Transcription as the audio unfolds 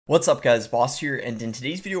What's up guys, Boss here, and in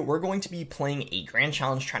today's video we're going to be playing a grand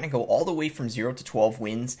challenge trying to go all the way from 0 to 12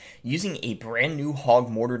 wins using a brand new HOG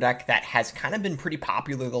Mortar deck that has kind of been pretty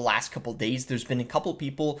popular the last couple days. There's been a couple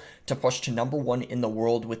people to push to #1 in the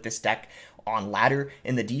world with this deck on ladder,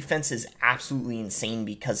 and the defense is absolutely insane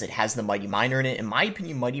because it has the Mighty Miner in it. In my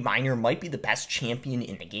opinion, Mighty Miner might be the best champion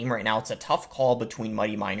in the game right now. It's a tough call between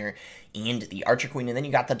Mighty Miner and the Archer Queen, and then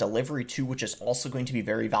you got the Delivery too, which is also going to be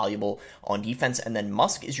very valuable on defense, and then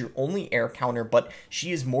Musk is your only air counter, but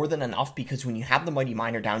she is more than enough because when you have the Mighty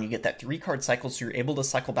Miner down, you get that 3-card cycle, so you're able to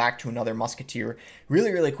cycle back to another Musketeer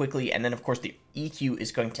really quickly, and then of course the EQ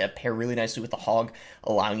is going to pair really nicely with the Hog,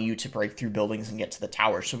 allowing you to break through buildings and get to the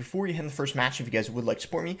tower. So before we hit the first match, if you guys would like to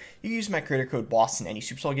support me, you can use my creator code BOSS in any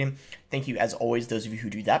Supercell game. Thank you as always, those of you who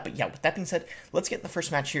do that. But yeah, with that being said, let's get in the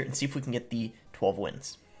first match here and see if we can get the 12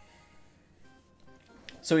 wins.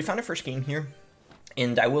 So we found our first game here,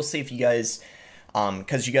 and I will say, if you guys,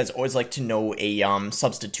 because you guys always like to know a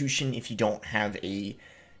substitution if you don't have a,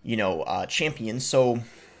 champion. So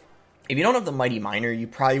if you don't have the Mighty Miner, you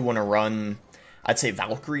probably want to run, I'd say,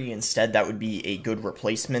 Valkyrie instead. That would be a good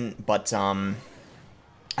replacement, but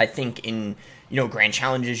I think in, grand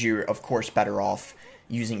challenges, you're of course better off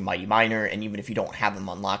using Mighty Miner, and even if you don't have him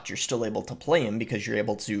unlocked, you're still able to play him because you're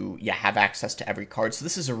able to, have access to every card. So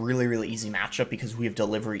this is a really easy matchup because we have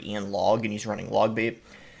Delivery and Log, and he's running Log Bait.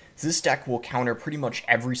 So this deck will counter pretty much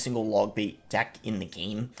every single Log Bait deck in the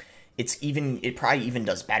game. It probably even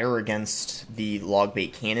does better against the Log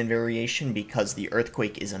Bait Cannon variation because the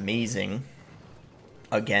Earthquake is amazing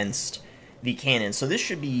against the Cannon. So this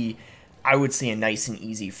should be, I would say, a nice and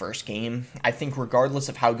easy first game. I think regardless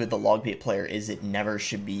of how good the Log Bait player is, it never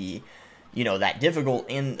should be, that difficult.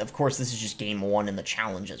 And of course, this is just game 1 in the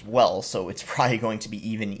challenge as well, so it's probably going to be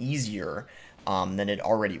even easier than it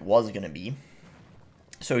already was going to be.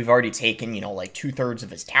 So we've already taken, like 2/3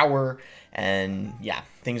 of his tower, and yeah,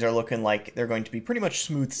 things are looking like they're going to be pretty much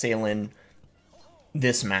smooth sailing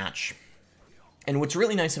this match. And what's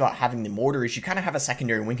really nice about having the Mortar is you kind of have a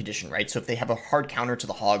secondary win condition, right? So if they have a hard counter to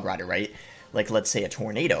the Hog Rider, right, like let's say a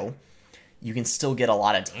Tornado, you can still get a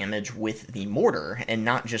lot of damage with the Mortar and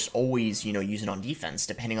not just always, use it on defense.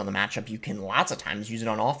 Depending on the matchup, you can lots of times use it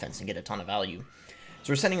on offense and get a ton of value.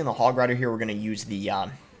 So we're sending in the Hog Rider here. We're going to use the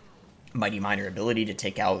Mighty Miner ability to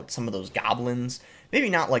take out some of those goblins. Maybe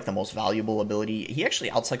not like the most valuable ability. He actually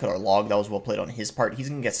outcycled our Log. That was well played on his part. He's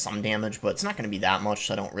going to get some damage, but it's not going to be that much,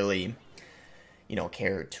 so I don't really,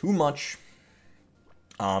 care too much.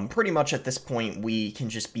 Pretty much at this point, we can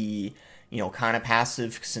just be, kind of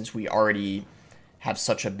passive since we already have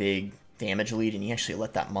such a big damage lead, and he actually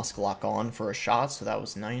let that Musk lock on for a shot, so that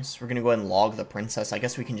was nice. We're going to go ahead and Log the Princess. I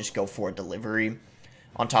guess we can just go for a Delivery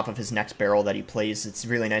on top of his next barrel that he plays. It's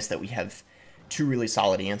really nice that we have 2 really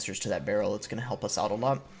solid answers to that barrel. It's going to help us out a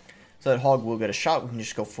lot. So that Hog will get a shot. We can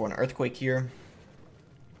just go for an Earthquake here.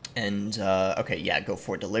 And, okay, yeah, go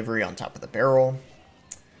for Delivery on top of the barrel.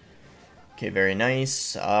 Okay, very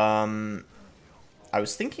nice. I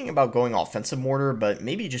was thinking about going Offensive Mortar, but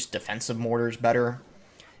maybe just Defensive Mortar is better.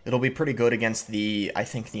 It'll be pretty good against I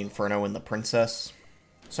think the Inferno and the Princess.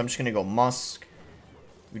 So I'm just going to go Musk.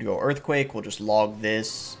 We're going to go Earthquake. We'll just Log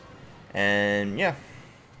this. And, yeah,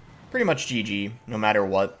 pretty much GG, no matter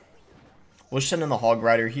what. We'll just send in the Hog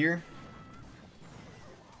Rider here.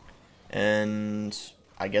 And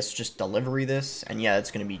I guess just Delivery this, and yeah,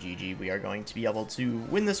 it's going to be GG. We are going to be able to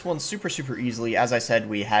win this one super easily. As I said,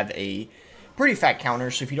 we have a pretty fat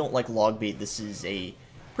counter, so if you don't like Log Bait, this is a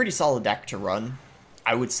pretty solid deck to run,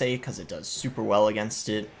 I would say, because it does super well against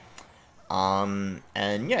it. And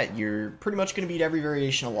yeah, you're pretty much going to beat every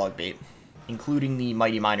variation of Log Bait, including the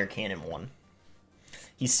Mighty Miner Cannon one.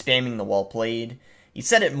 He's spamming the well played. He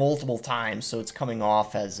said it multiple times, so it's coming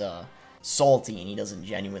off as salty, and he doesn't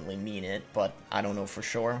genuinely mean it, but I don't know for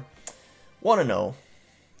sure. Want to know.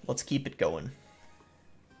 Let's keep it going.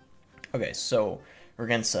 Okay, so we're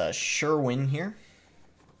against a sure win here.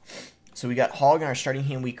 So we got Hog in our starting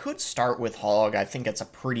hand. We could start with Hog. I think it's a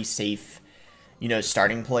pretty safe,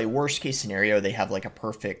 starting play. Worst case scenario, they have like a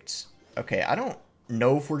perfect... Okay, I don't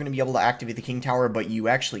know if we're going to be able to activate the King Tower, but you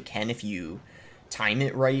actually can if you time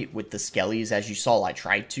it right with the Skellies. As you saw, I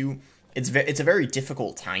tried to. It's a very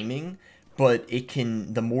difficult timing, but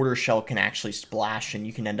the Mortar Shell can actually splash, and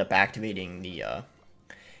you can end up activating the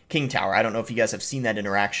King Tower. I don't know if you guys have seen that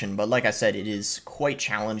interaction, but like I said, it is quite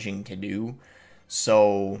challenging to do.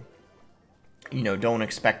 So, don't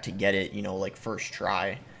expect to get it, like first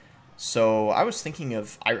try. So I was thinking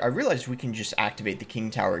of, I realized we can just activate the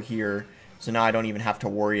King Tower here, so now I don't even have to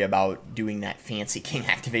worry about doing that fancy King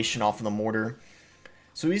activation off of the Mortar.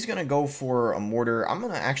 So he's going to go for a mortar. I'm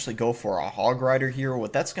going to actually go for a hog rider here.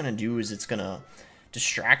 What that's going to do is it's going to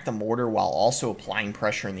distract the mortar while also applying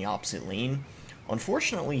pressure in the opposite lane.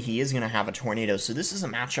 Unfortunately, he is going to have a tornado, so this is a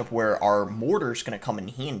matchup where our mortar is going to come in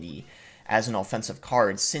handy as an offensive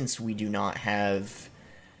card, since we do not have,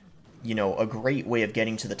 you know, a great way of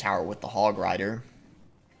getting to the tower with the hog rider.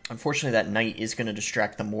 Unfortunately, that knight is going to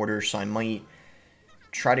distract the mortar, so I might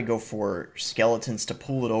try to go for skeletons to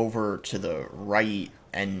pull it over to the right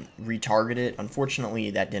and retarget it. Unfortunately,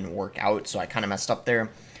 that didn't work out, so I kind of messed up there.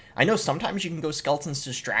 I know sometimes you can go skeletons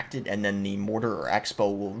distracted, and then the mortar or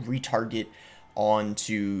expo will retarget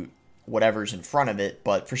onto whatever's in front of it,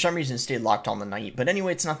 but for some reason it stayed locked on the knight. But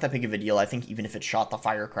anyway, it's not that big of a deal. I think even if it shot the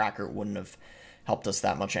firecracker, it wouldn't have helped us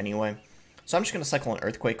that much anyway. So I'm just going to cycle an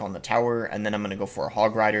earthquake on the tower, and then I'm going to go for a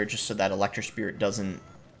hog rider just so that electro spirit doesn't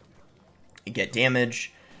get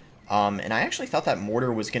damage. And I actually thought that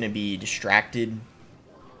mortar was going to be distracted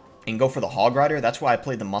and go for the hog rider. That's why I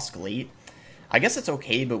played the musk late. I guess it's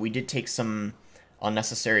okay, but we did take some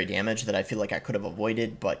unnecessary damage that I feel like I could have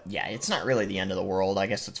avoided. But yeah, it's not really the end of the world. I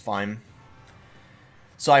guess it's fine.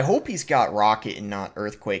 So I hope he's got rocket and not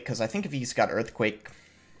earthquake, because I think if he's got earthquake,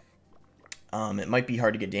 it might be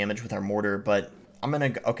hard to get damage with our mortar. But I'm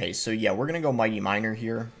going to... Okay, so yeah, we're going to go mighty miner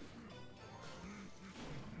here.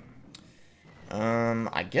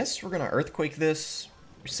 I guess we're going to earthquake this.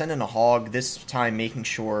 We're sending a hog, this time making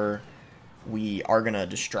sure we are going to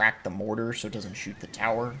distract the mortar so it doesn't shoot the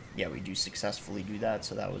tower. Yeah, we do successfully do that,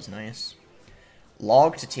 so that was nice.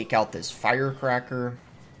 Log to take out this firecracker.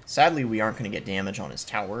 Sadly, we aren't going to get damage on his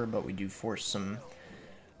tower, but we do force some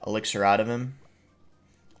elixir out of him.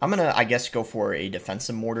 I'm going to, I guess, go for a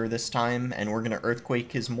defensive mortar this time, and we're going to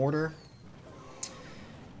earthquake his mortar.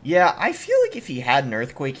 Yeah, I feel like if he had an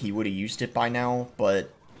earthquake, he would have used it by now, but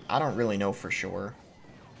I don't really know for sure.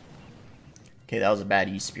 Okay, that was a bad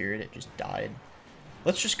E-Spirit. It just died.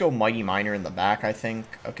 Let's just go Mighty Miner in the back, I think.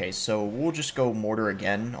 Okay, so we'll just go Mortar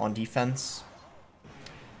again on defense.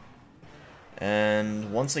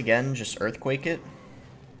 And once again, just Earthquake it.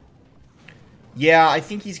 Yeah, I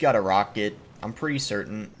think he's got a rocket. I'm pretty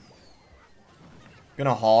certain.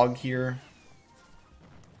 Gonna hog here.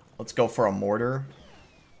 Let's go for a mortar.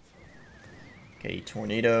 Okay,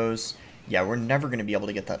 tornadoes. Yeah, we're never gonna be able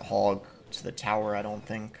to get that hog to the tower, I don't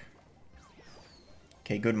think.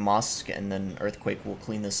 Okay, good musk, and then earthquake will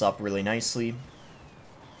clean this up really nicely.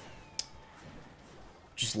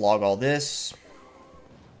 Just log all this.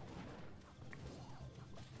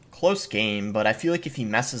 Close game, but I feel like if he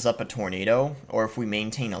messes up a tornado, or if we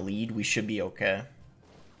maintain a lead, we should be okay.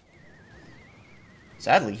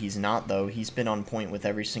 Sadly, he's not, though. He's been on point with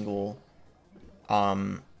every single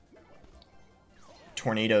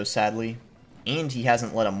tornado, sadly. And he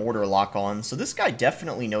hasn't let a mortar lock on, so this guy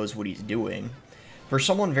definitely knows what he's doing. For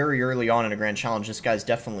someone very early on in a Grand Challenge, this guy's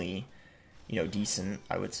definitely, you know, decent,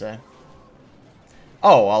 I would say.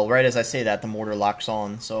 Oh, well, right as I say that, the mortar locks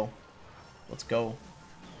on, so let's go.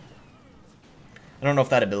 I don't know if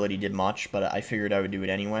that ability did much, but I figured I would do it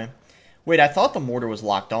anyway. Wait, I thought the mortar was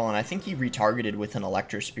locked on. I think he retargeted with an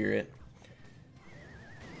Electro Spirit.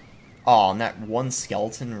 Oh, and that one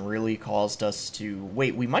skeleton really caused us to...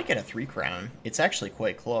 Wait, we might get a 3-crown. It's actually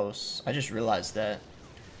quite close. I just realized that.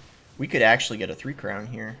 We could actually get a 3-crown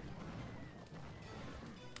here.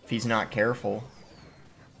 If he's not careful.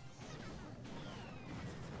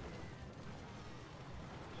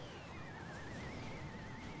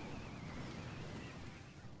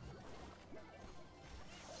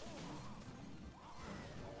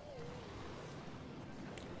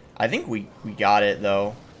 I think we got it,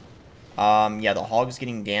 though. Yeah, the hog's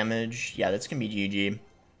getting damaged. Yeah, that's gonna be GG.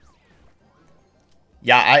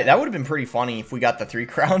 Yeah, that would have been pretty funny if we got the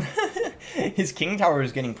 3-crown. His king tower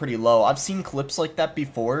is getting pretty low. I've seen clips like that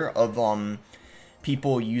before of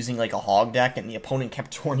people using like a hog deck, and the opponent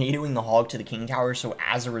kept tornadoing the hog to the king tower, so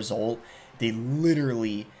as a result, they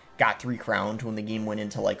literally got 3-crowned when the game went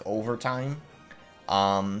into like overtime.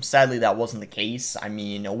 Sadly, that wasn't the case. I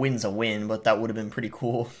mean, a win's a win, but that would have been pretty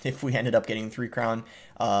cool if we ended up getting 3-crown.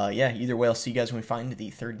 Yeah, either way, I'll see you guys when we find the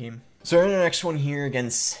third game. So we're in the next one here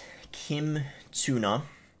against Kim Tuna.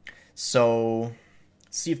 So,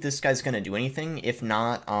 see if this guy's going to do anything. If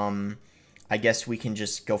not, I guess we can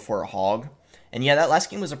just go for a hog. And yeah, that last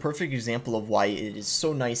game was a perfect example of why it is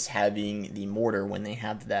so nice having the mortar when they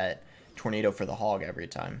have that tornado for the hog every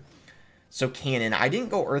time. So cannon, I didn't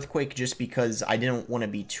go earthquake just because I didn't want to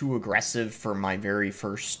be too aggressive for my very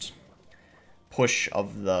first push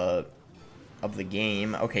of the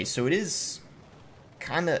game. Okay, so it is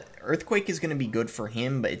kind of... Earthquake is going to be good for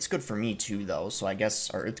him, but it's good for me too, though. So I guess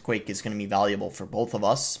our earthquake is going to be valuable for both of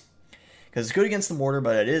us. Because it's good against the mortar,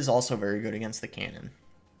 but it is also very good against the cannon.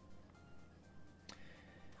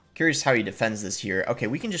 Curious how he defends this here. Okay,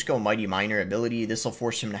 we can just go Mighty Miner ability. This will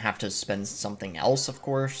force him to have to spend something else, of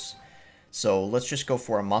course. So let's just go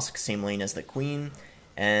for a Musk, same lane as the Queen.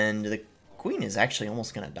 And the Queen is actually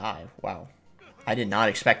almost going to die. Wow. I did not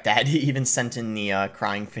expect that. He even sent in the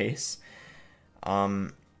crying face.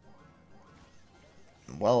 Well,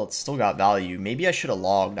 it's still got value. Maybe I should have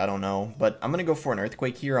logged. I don't know. But I'm going to go for an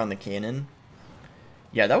Earthquake here on the cannon.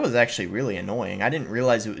 Yeah, that was actually really annoying. I didn't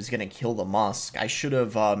realize it was going to kill the Musk. I should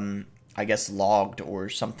have, I guess, logged or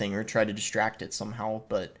something, or tried to distract it somehow,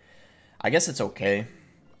 but I guess it's okay.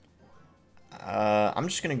 I'm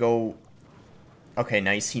just going to go... Okay,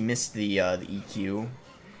 nice. He missed the EQ.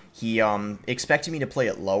 He expected me to play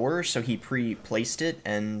it lower, so he pre-placed it,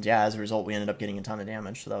 and yeah, as a result, we ended up getting a ton of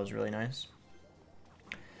damage, so that was really nice.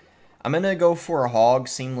 I'm going to go for a Hog,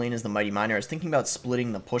 same lane as the Mighty Miner. I was thinking about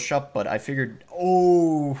splitting the push-up, but I figured...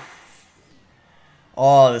 Oh,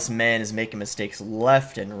 this man is making mistakes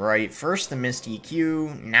left and right. First the missed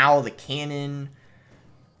EQ, now the cannon.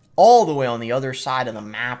 All the way on the other side of the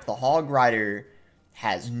map, the Hog Rider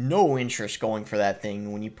has no interest going for that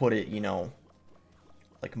thing when you put it, you know,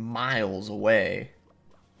 like miles away.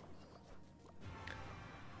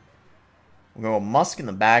 We'll go Musk in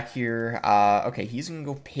the back here. Okay, he's going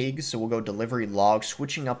to go Pig, so we'll go Delivery Log,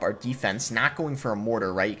 switching up our defense, not going for a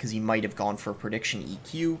Mortar, right? Because he might have gone for Prediction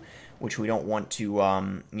EQ, which we don't want to,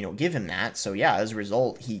 you know, give him that. So yeah, as a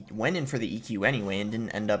result, he went in for the EQ anyway and didn't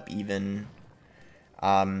end up even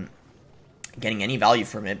getting any value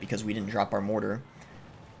from it because we didn't drop our Mortar.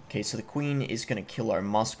 Okay, so the Queen is going to kill our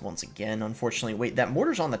Musk once again, unfortunately. Wait, that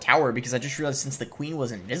Mortar's on the tower because I just realized since the Queen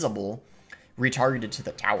was invisible, retargeted to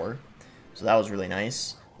the tower. So that was really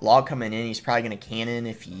nice. Log coming in. He's probably going to cannon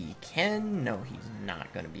if he can. No, he's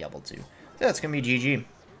not going to be able to. So that's going to be GG.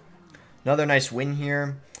 Another nice win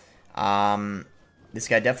here. This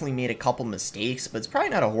guy definitely made a couple mistakes, but it's probably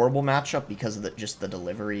not a horrible matchup because of just the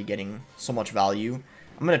delivery getting so much value.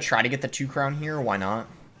 I'm going to try to get the 2 crown here. Why not?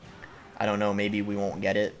 I don't know. Maybe we won't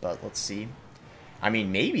get it, but let's see. I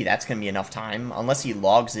mean, maybe that's going to be enough time. Unless he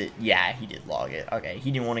logs it. Yeah, he did log it. Okay,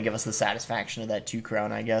 he didn't want to give us the satisfaction of that 2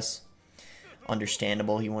 crown, I guess.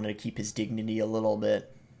 Understandable. He wanted to keep his dignity a little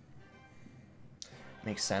bit.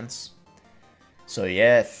 Makes sense. So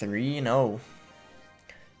yeah, 3-0.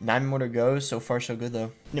 9 more to go. So far, so good,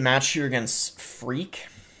 though. The match here against Freak.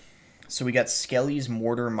 So we got Skelly's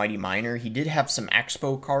Mortar Mighty Miner. He did have some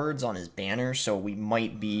Expo cards on his banner, so we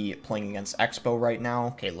might be playing against Expo right now.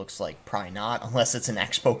 Okay, looks like probably not, unless it's an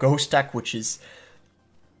Expo Ghost deck, which is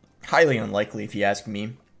highly unlikely if you ask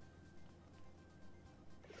me.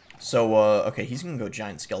 So, okay, he's going to go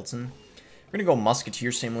Giant Skeleton. We're going to go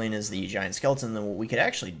Musketeer, same lane as the Giant Skeleton. Then what we could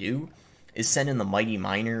actually do is send in the Mighty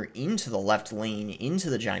Miner into the left lane, into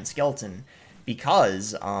the Giant Skeleton,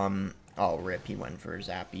 because, oh, rip, he went for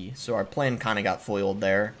Zappy. So our plan kind of got foiled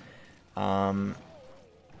there. I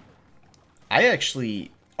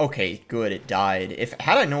actually... Okay, good, it died.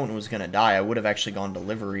 Had I known it was going to die, I would have actually gone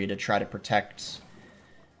Delivery to try to protect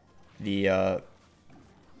the,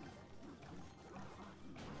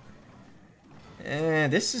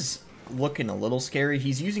 this is looking a little scary.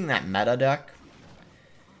 He's using that meta deck.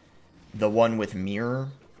 The one with Mirror.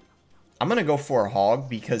 I'm going to go for a Hog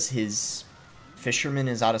because his Fisherman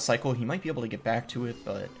is out of cycle. He might be able to get back to it,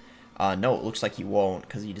 but no, it looks like he won't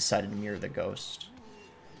because he decided to mirror the Ghost.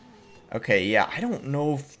 Okay, yeah, I don't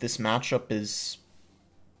know if this matchup is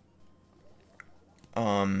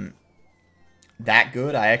that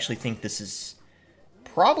good. I actually think this is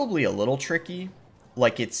probably a little tricky.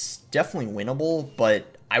 Like, it's definitely winnable,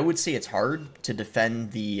 but I would say it's hard to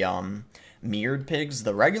defend the mirrored pigs.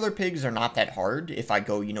 The regular pigs are not that hard if I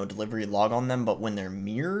go, you know, Delivery Log on them, but when they're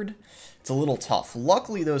mirrored, it's a little tough.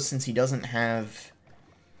 Luckily, though, since he doesn't have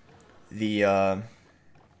the, I'm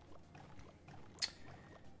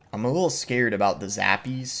a little scared about the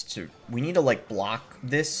Zappies. We need to, like, block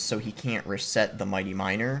this so he can't reset the Mighty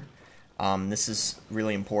Miner. This is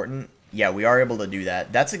really important. Yeah, we are able to do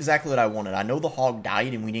that. That's exactly what I wanted. I know the Hog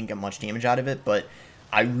died and we didn't get much damage out of it, but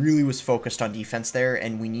I really was focused on defense there,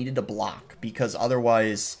 and we needed to block, because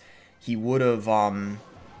otherwise he would have,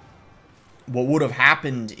 what would have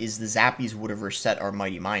happened is the Zappies would have reset our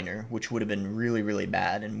Mighty Miner, which would have been really, really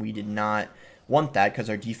bad, and we did not want that, because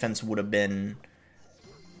our defense would have been,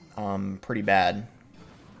 pretty bad.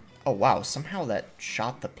 Oh, wow, somehow that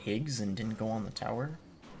shot the pigs and didn't go on the tower.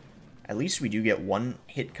 At least we do get one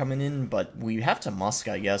hit coming in, but we have to Musk,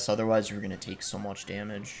 I guess, otherwise we're going to take so much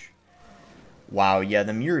damage. Wow, yeah,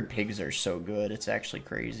 the mirrored pigs are so good. It's actually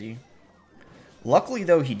crazy. Luckily,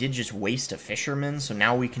 though, he did just waste a fisherman, so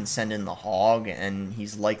now we can send in the hog, and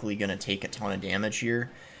he's likely going to take a ton of damage here.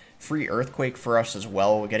 Free earthquake for us as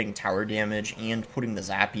well. We're getting tower damage and putting the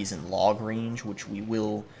zappies in log range, which we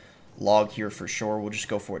will log here for sure. We'll just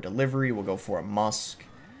go for a delivery. We'll go for a musk.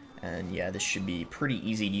 And yeah, this should be pretty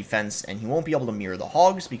easy defense, and he won't be able to mirror the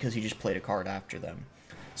hogs because he just played a card after them.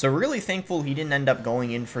 So really thankful he didn't end up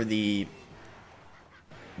going in for the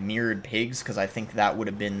mirrored pigs, because I think that would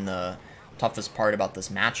have been the toughest part about this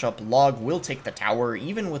matchup. Log will take the tower,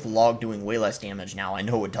 even with Log doing way less damage now. I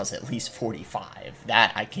know it does at least 45.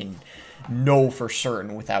 That I can know for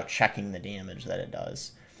certain without checking the damage that it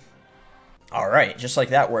does. Alright, just like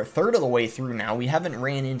that, we're a third of the way through now. We haven't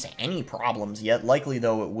ran into any problems yet. Likely,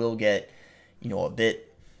 though, it will get, a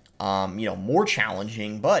bit, more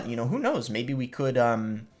challenging. But, who knows? Maybe we could,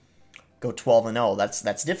 go 12-0.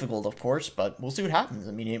 That's difficult, of course, but we'll see what happens.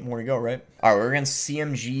 I mean, 8 more to go, right? Alright, we're against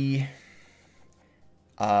CMG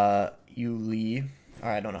Yuli.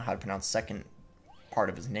 I don't know how to pronounce the second part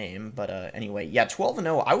of his name, but anyway, yeah,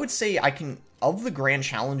 12-0. I would say of the grand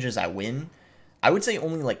challenges I win, I would say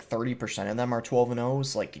only like 30% of them are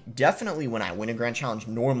 12-0s. Like, definitely when I win a grand challenge,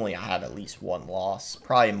 normally I have at least 1 loss.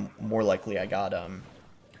 Probably more likely I got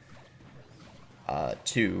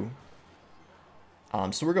 2.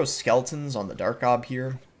 So we're going skeletons on the Dark Gob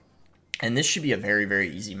here. And this should be a very, very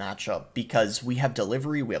easy matchup because we have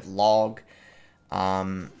delivery, we have log,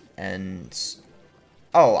 and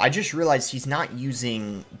oh, I just realized he's not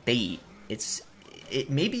using bait.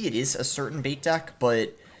 Maybe it is a certain bait deck,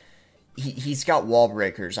 but he's got wall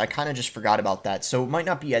breakers. I kind of just forgot about that. So it might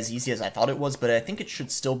not be as easy as I thought it was, but I think it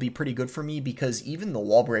should still be pretty good for me because even the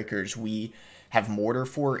wall breakers we have mortar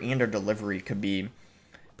for and our delivery could be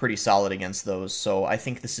pretty solid against those. So I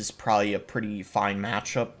think this is probably a pretty fine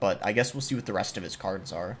matchup, but I guess we'll see what the rest of his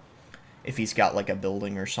cards are. If he's got like a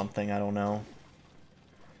building or something, I don't know.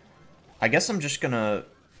 I guess I'm just gonna...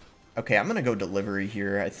 Okay, I'm gonna go delivery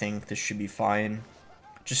here. I think this should be fine.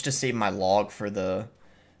 Just to save my log for the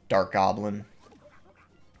Dark Goblin.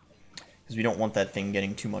 Because we don't want that thing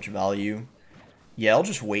getting too much value. Yeah, I'll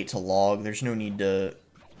just wait to log. There's no need to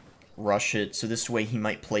rush it. So this way he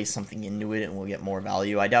might play something into it and we'll get more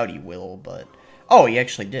value. I doubt he will, but... Oh, he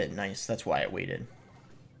actually did. Nice. That's why I waited.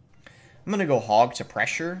 I'm gonna go hog to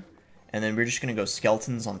pressure. And then we're just gonna go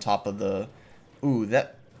skeletons on top of the... Ooh,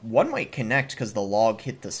 that... One might connect because the log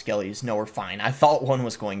hit the skellies. No, we're fine. I thought one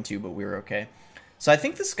was going to, but we were okay. So I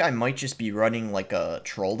think this guy might just be running like a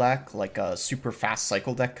troll deck, like a super fast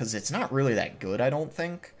cycle deck, because it's not really that good, I don't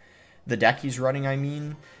think. The deck he's running, I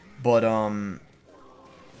mean. But,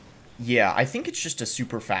 yeah, I think it's just a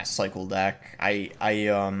super fast cycle deck. I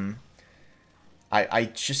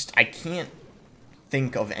can't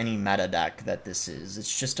think of any meta deck that this is.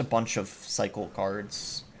 It's just a bunch of cycle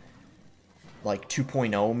cards. Like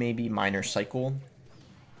 2.0 maybe, minor cycle.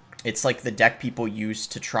 It's like the deck people use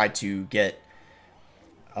to try to get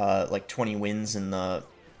like 20 wins in the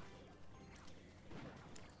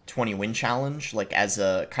 20 win challenge, like as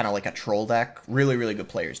a kind of like a troll deck. Really, really good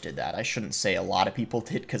players did that. I shouldn't say a lot of people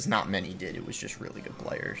did because not many did. It was just really good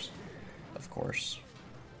players, of course.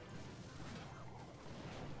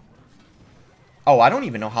 Oh, I don't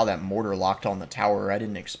even know how that mortar locked on the tower. I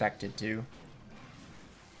didn't expect it to.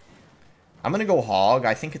 I'm going to go hog.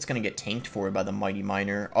 I think it's going to get tanked for by the Mighty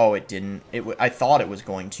Miner. Oh, it didn't. I thought it was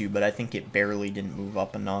going to, but I think it barely didn't move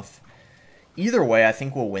up enough. Either way, I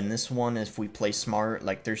think we'll win this one if we play smart.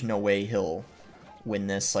 Like, there's no way he'll win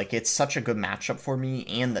this. Like, it's such a good matchup for me,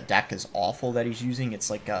 and the deck is awful that he's using. It's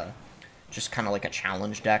like a, just kind of like a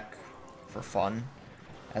challenge deck for fun,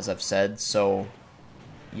 as I've said. So,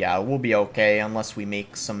 yeah, we'll be okay unless we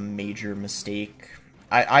make some major mistake.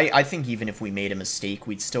 I think even if we made a mistake,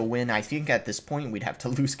 we'd still win. I think at this point, we'd have to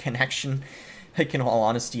lose connection. Like, in all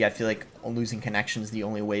honesty, I feel like losing connection is the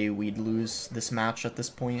only way we'd lose this match at this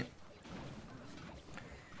point.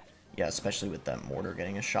 Yeah, especially with that mortar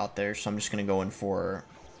getting a shot there. So I'm just going to go in for...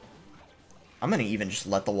 I'm going to even just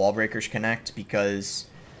let the wall breakers connect because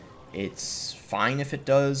it's fine if it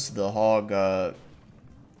does. The hog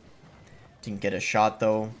didn't get a shot,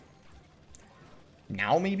 though.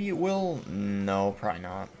 Now maybe it will? No, probably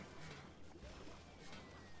not.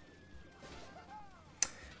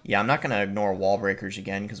 Yeah, I'm not going to ignore wall breakers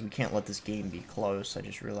again because we can't let this game be close. I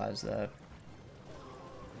just realized that.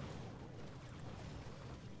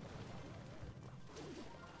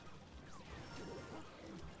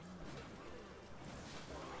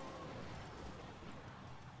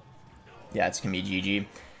 Yeah, it's going to be GG.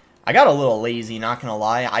 I got a little lazy, not gonna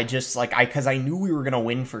lie. I just, like, because I knew we were gonna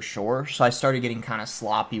win for sure, so I started getting kind of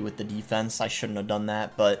sloppy with the defense. I shouldn't have done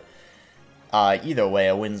that, but Either way,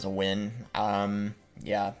 a win's a win.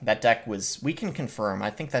 Yeah, that deck was... We can confirm. I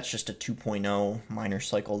think that's just a 2.0 minor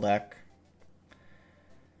cycle deck.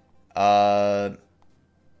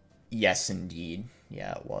 Yes, indeed.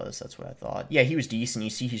 Yeah, it was. That's what I thought. Yeah, he was decent. You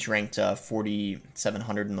see he's ranked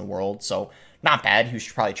 4,700 in the world, so not bad. He was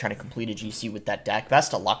probably trying to complete a GC with that deck.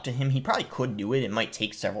 Best of luck to him. He probably could do it. It might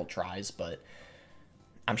take several tries, but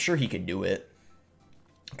I'm sure he could do it.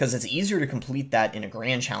 Because it's easier to complete that in a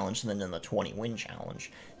Grand Challenge than in the 20-win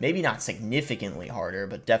challenge. Maybe not significantly harder,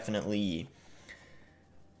 but definitely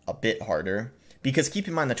a bit harder. Because keep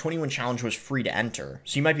in mind, the 20-win challenge was free to enter.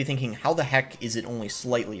 So you might be thinking, how the heck is it only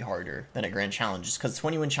slightly harder than a Grand Challenge? Just because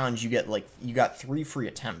 20-win challenge, you got 3 free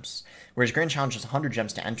attempts. Whereas Grand Challenge is 100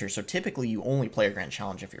 gems to enter. So typically, you only play a Grand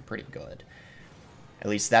Challenge if you're pretty good. At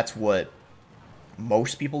least that's what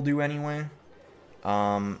most people do anyway.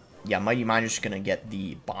 Yeah, Mighty Miner's going to get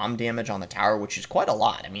the bomb damage on the tower, which is quite a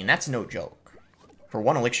lot. I mean, that's no joke. For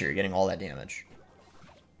 1 elixir, you're getting all that damage.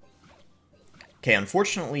 Okay,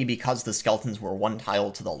 unfortunately, because the skeletons were 1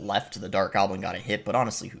 tile to the left, the Dark Goblin got a hit, but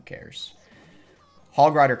honestly, who cares?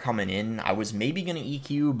 Hog Rider coming in. I was maybe going to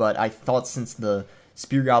EQ, but I thought since the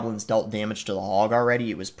Spear Goblins dealt damage to the Hog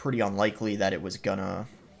already, it was pretty unlikely that it was going to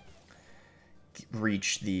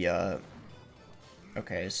reach the...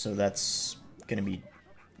 Okay, so that's going to be...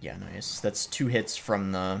 Yeah, nice. That's 2 hits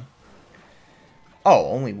from the... Oh,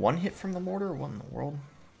 only 1 hit from the mortar? What in the world?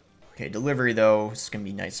 Okay, delivery, though. It's going to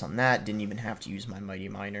be nice on that. Didn't even have to use my Mighty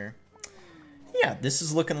Miner. Yeah, this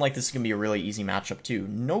is looking like this is going to be a really easy matchup, too.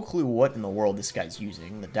 No clue what in the world this guy's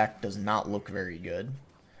using. The deck does not look very good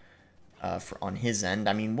on his end.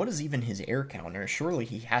 I mean, what is even his air counter? Surely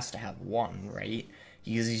he has to have 1, right?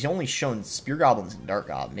 Because he's only shown Spear Goblins and Dark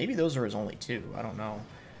Goblin. Maybe those are his only 2. I don't know.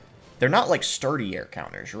 They're not, like, sturdy air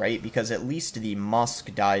counters, right? Because at least the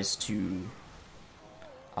Musk dies to...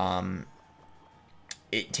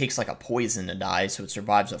 It takes, like, a poison to die, so it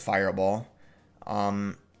survives a fireball.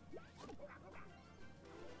 I'm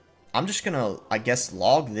just gonna, I guess,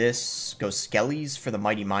 log this, go Skellies for the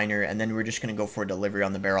Mighty Miner, and then we're just gonna go for a delivery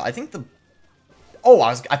on the barrel. I think the... Oh,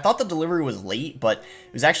 I thought the delivery was late, but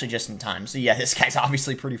it was actually just in time. So, yeah, this guy's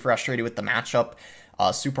obviously pretty frustrated with the matchup.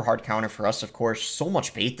 Super hard counter for us, of course. So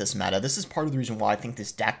much bait this meta. This is part of the reason why I think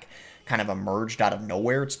this deck kind of emerged out of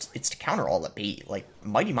nowhere. It's to counter all the bait. Like,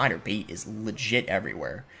 Mighty Miner bait is legit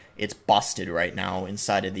everywhere. It's busted right now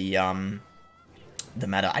inside of the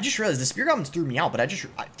meta. I just realized the Spear Goblins threw me out, but I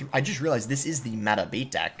just realized this is the meta bait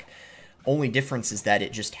deck. Only difference is that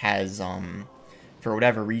it just has, for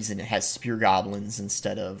whatever reason, it has Spear Goblins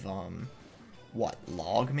instead of, what,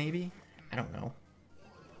 Log, maybe? I don't know.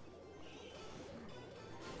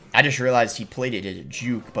 I just realized he played it at a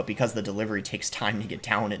juke, but because the delivery takes time to get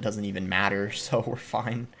down, it doesn't even matter, so we're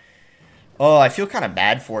fine. Oh, I feel kind of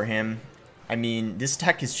bad for him. I mean, this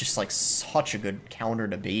deck is just, like, such a good counter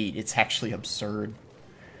to bait. It's actually absurd.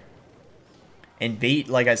 And bait,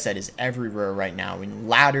 like I said, is everywhere right now. In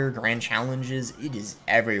ladder, grand challenges, it is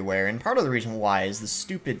everywhere. And part of the reason why is the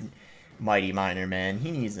stupid Mighty Miner, man.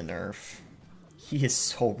 He needs a nerf. He is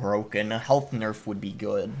so broken. A health nerf would be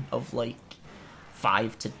good, of, like,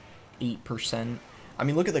 5 to 8%. I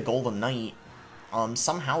mean, look at the Golden Knight.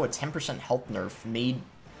 Somehow a 10% health nerf made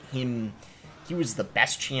him... He was the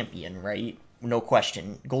best champion, right? No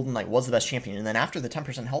question. Golden Knight was the best champion. And then after the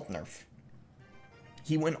 10% health nerf,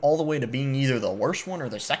 he went all the way to being either the worst one or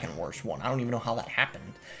the second worst one. I don't even know how that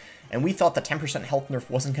happened. And we thought the 10% health nerf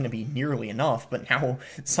wasn't going to be nearly enough, but now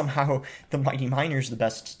somehow the Mighty Miner's the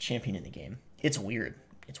best champion in the game. It's weird.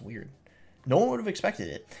 It's weird. No one would have expected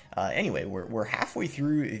it. Anyway, we're halfway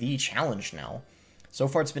through the challenge now. So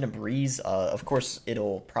far, it's been a breeze. Of course,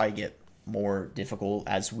 it'll probably get more difficult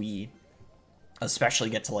as we especially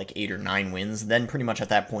get to, like, 8 or 9 wins. Then pretty much at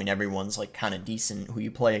that point, everyone's, like, kind of decent who you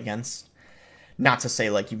play against. Not to say,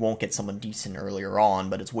 like, you won't get someone decent earlier on,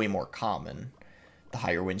 but it's way more common the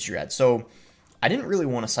higher wins you're at. So, I didn't really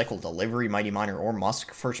want to cycle Delivery, Mighty Miner, or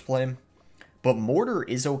Musk first play. But Mortar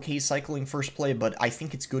is okay cycling first play, but I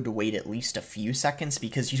think it's good to wait at least a few seconds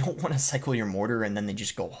because you don't want to cycle your Mortar and then they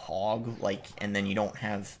just go hog, like, and then you don't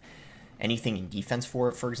have anything in defense for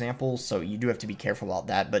it, for example. So you do have to be careful about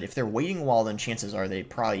that. But if they're waiting a while, then chances are they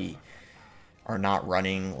probably are not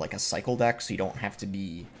running, like, a cycle deck, so you don't have to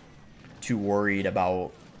be too worried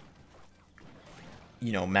about,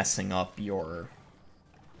 you know, messing up your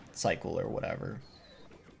cycle or whatever.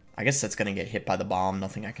 I guess that's going to get hit by the bomb.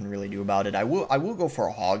 Nothing I can really do about it. I will go for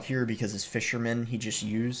a hog here because his fisherman he just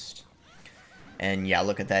used. And yeah,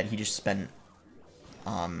 look at that. He just spent,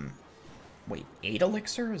 wait, 8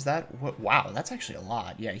 elixir? Is that what? Wow, that's actually a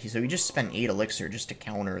lot. Yeah, so he just spent 8 elixir just to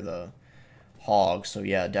counter the HOG, so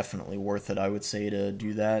yeah, definitely worth it, I would say, to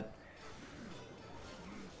do that.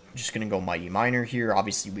 Just gonna go Mighty Miner here.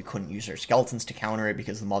 Obviously, we couldn't use our skeletons to counter it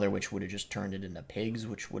because the Mother Witch would have just turned it into pigs,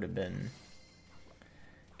 which would have been...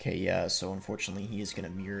 Okay, yeah, so unfortunately he is gonna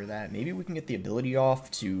mirror that. Maybe we can get the ability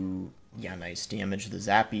off to... Yeah, nice. Damage the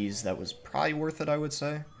Zappies. That was probably worth it, I would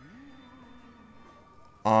say.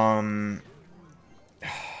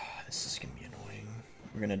 This is gonna be annoying.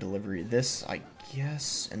 We're gonna delivery this, I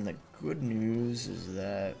guess, and the good news is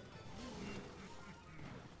that...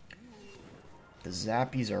 The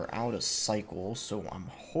Zappies are out of cycle, so I'm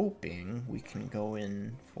hoping we can go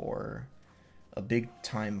in for a big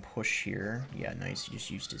time push here. Yeah, nice, he just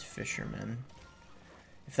used his Fisherman.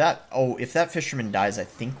 If that Fisherman dies, I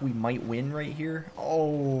think we might win right here.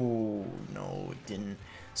 Oh, no, it didn't.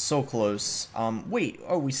 So close. Wait,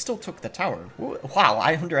 oh, we still took the tower. Wow,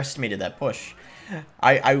 I underestimated that push.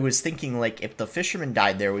 I was thinking, like, if the Fisherman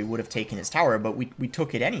died there, we would have taken his tower, but we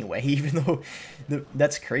took it anyway, even though...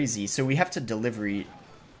 that's crazy. So we have to delivery...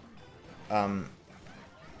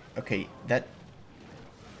 Okay, that...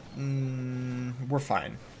 we're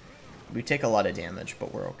fine. We take a lot of damage,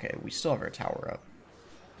 but we're okay. We still have our tower up.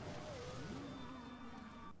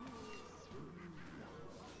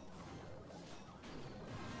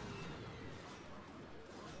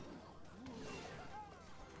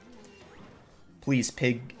 Please,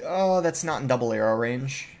 pig. Oh, that's not in double arrow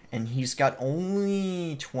range. And he's got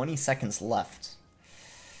only 20 seconds left.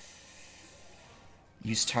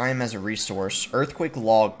 Use time as a resource. Earthquake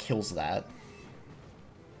log kills that.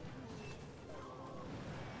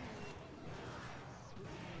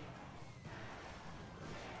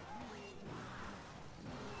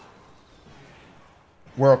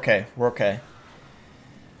 We're okay. We're okay.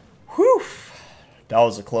 Whew. That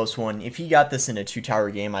was a close one. If he got this in a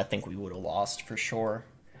 2-tower game, I think we would have lost for sure.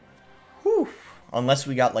 Whew. Unless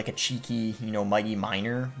we got like a cheeky, you know, Mighty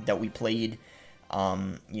Miner that we played,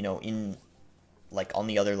 you know, in like on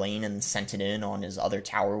the other lane and sent it in on his other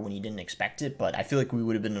tower when he didn't expect it. But I feel like we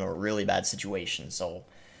would have been in a really bad situation. So,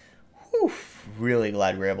 whew, really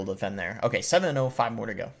glad we were able to defend there. Okay, 7-0, 5 more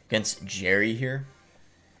to go. Against Jerry here.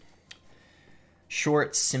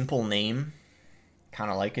 Short, simple name. Kind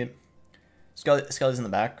of like it. Skelly's in the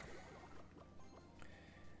back.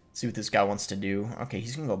 Let's see what this guy wants to do. Okay,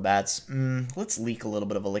 he's going to go bats. Let's leak a little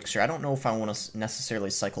bit of elixir. I don't know if I want to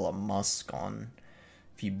necessarily cycle a musk on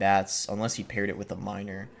a few bats, unless he paired it with a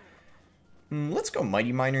miner. Let's go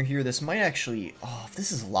Mighty Miner here. This might actually... Oh, if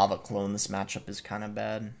this is Lava Clone, this matchup is kind of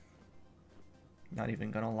bad. Not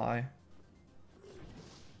even going to lie.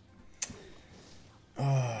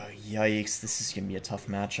 Oh, yikes. This is going to be a tough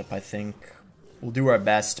matchup, I think. We'll do our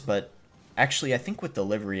best, but... Actually, I think with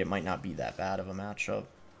delivery, it might not be that bad of a matchup.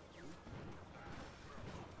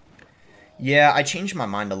 Yeah, I changed my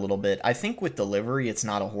mind a little bit. I think with delivery, it's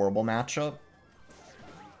not a horrible matchup.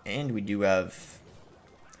 And we do have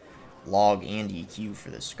log and EQ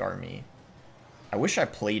for this Skarmy. I wish I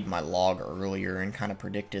played my log earlier and kind of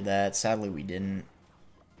predicted that. Sadly, we didn't.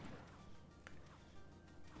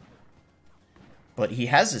 But he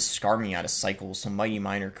has his Skarmy out of cycle, so Mighty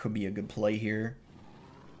Miner could be a good play here.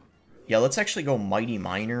 Yeah, let's actually go Mighty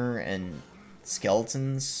Miner and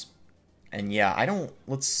Skeletons. And yeah, I don't...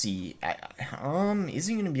 Let's see. Is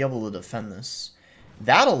he going to be able to defend this?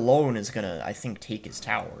 That alone is going to, I think, take his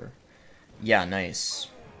tower. Yeah, nice.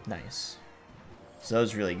 Nice. So that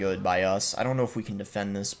was really good by us. I don't know if we can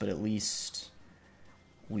defend this, but at least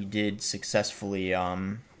we did successfully...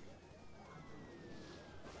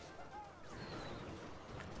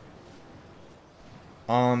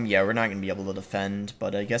 yeah, we're not going to be able to defend,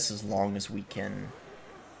 but I guess as long as we can...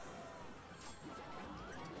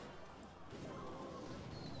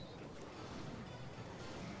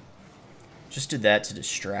 Just did that to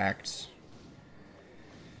distract.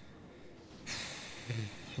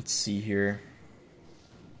 Let's see here.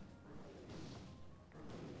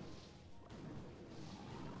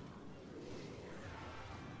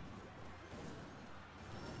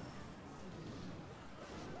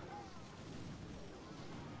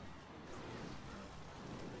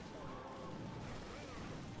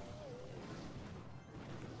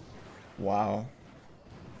 Wow.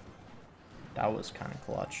 That was kind of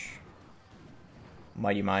clutch.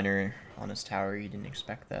 Mighty Miner on his tower, he didn't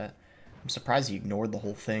expect that. I'm surprised he ignored the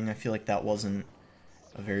whole thing. I feel like that wasn't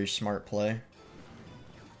a very smart play.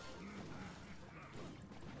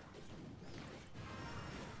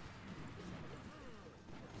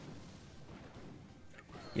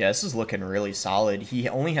 Yeah, this is looking really solid. He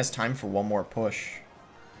only has time for one more push.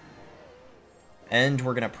 And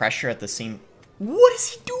we're going to pressure at the same... What is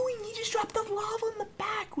he doing? He just dropped the lava in the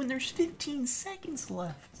back when there's 15 seconds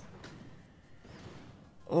left.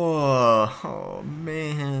 Oh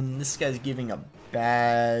man, this guy's giving a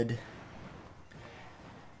bad,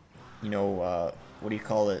 what do you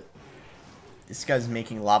call it? This guy's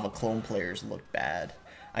making lava clone players look bad.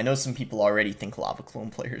 I know some people already think lava clone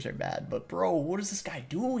players are bad, but bro, what is this guy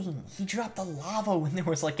doing? He dropped the lava when there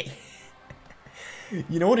was like a...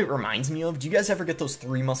 You know what it reminds me of? Do you guys ever get those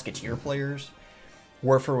Three Musketeer players?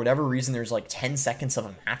 Where for whatever reason there's like 10 seconds of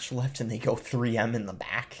a match left and they go 3M in the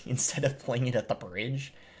back instead of playing it at the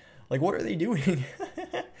bridge? Like, what are they doing?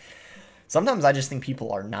 Sometimes I just think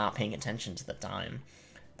people are not paying attention to the time.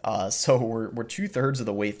 So we're 2/3 of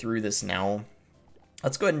the way through this now.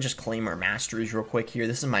 Let's go ahead and just claim our masteries real quick here.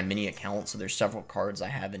 This is my mini account, so there's several cards I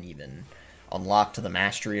haven't even unlocked to the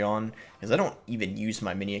mastery on, because I don't even use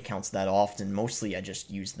my mini accounts that often. Mostly I just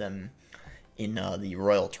use them in the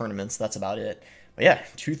Royal tournaments. That's about it. But yeah,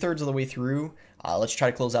 2/3 of the way through. Let's try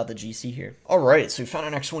to close out the GC here. Alright, so we found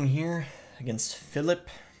our next one here against Philippe.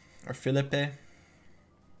 I'm just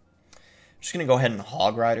going to go ahead and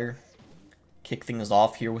Hog Rider. Kick things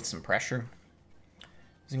off here with some pressure.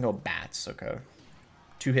 He's going to go Bats, okay.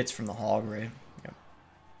 2 hits from the Hog, right? Yep.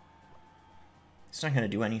 It's not going to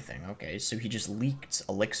do anything. Okay, so he just leaked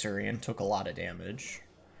Elixir and took a lot of damage.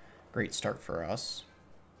 Great start for us.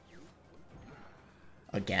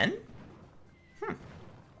 Again?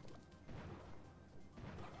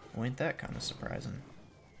 Well, ain't that kind of surprising?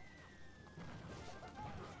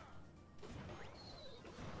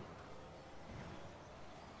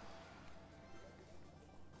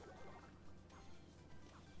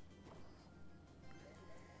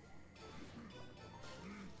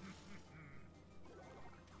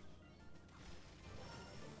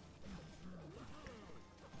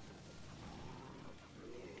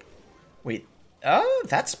 Wait,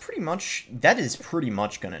 that is pretty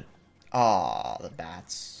much gonna... Ah, the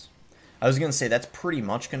Bats. I was gonna say, that's pretty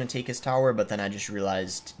much gonna take his tower, but then I just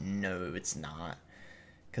realized, no, it's not.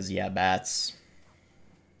 Because, yeah, Bats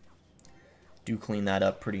do clean that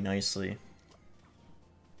up pretty nicely.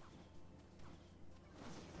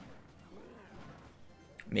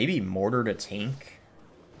 Maybe Mortar to tank?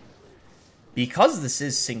 Because this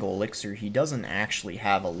is single Elixir, he doesn't actually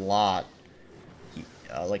have a lot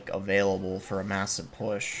like available for a massive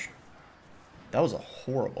push. That was a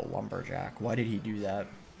horrible Lumberjack. Why did he do that?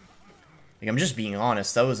 Like, I'm just being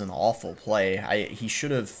honest, that was an awful play. He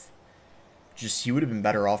should have he would have been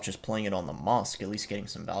better off just playing it on the Musk, at least getting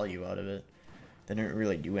some value out of it. That didn't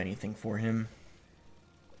really do anything for him.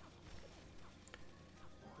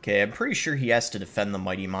 Okay, I'm pretty sure he has to defend the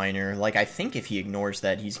Mighty Miner. Like, I think if he ignores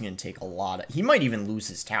that, he's going to take a lot of... He might even lose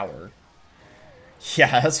his tower.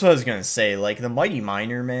 Yeah, that's what I was going to say. Like, the Mighty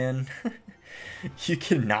Miner, man. You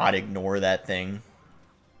cannot ignore that thing.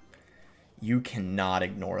 You cannot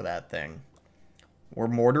ignore that thing. We're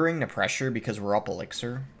mortaring the pressure because we're up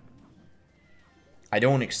Elixir. I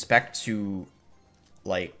don't expect to,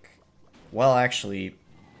 like... Well, actually,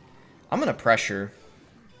 I'm going to pressure...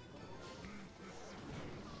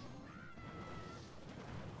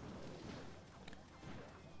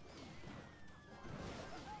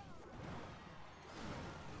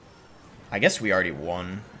 I guess we already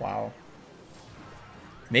won. Wow.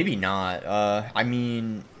 Maybe not. I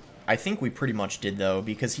mean, I think we pretty much did, though,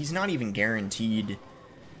 because he's not even guaranteed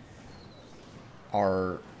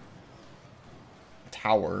our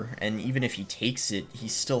tower, and even if he takes it, he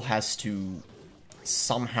still has to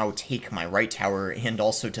somehow take my right tower and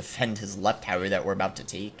also defend his left tower that we're about to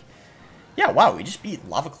take. Yeah, wow, we just beat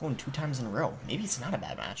Lava Clone 2 times in a row. Maybe it's not a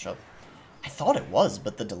bad matchup. I thought it was,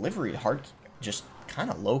 but the delivery just kind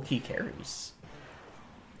of low-key carries.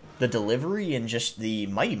 The delivery and just the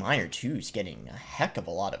Mighty Miner 2 is getting a heck of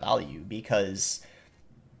a lot of value, because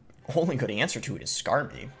only good answer to it is Scar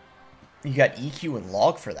Me. You got EQ and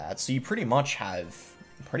Log for that, so you pretty much have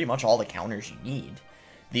all the counters you need.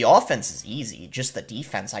 The offense is easy, just the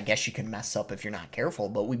defense I guess you can mess up if you're not careful,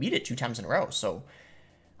 but we beat it 2 times in a row, so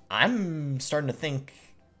I'm starting to think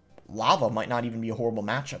Lava might not even be a horrible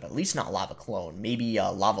matchup. At least not Lava Clone. Maybe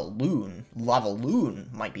Lava Loon. Lava Loon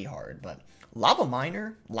might be hard, but Lava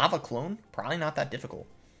Miner, Lava Clone, probably not that difficult.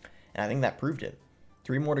 And I think that proved it.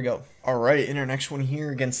 3 more to go. Alright, in our next one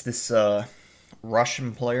here against this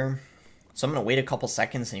Russian player. So I'm going to wait a couple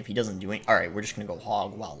seconds, and if he doesn't do it... Alright, we're just going to go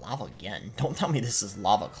Hog. Wow, Lava again. Don't tell me this is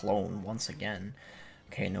Lava Clone once again.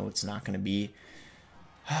 Okay, no, it's not going to be.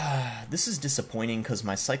 This is disappointing because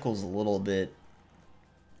my cycle's a little bit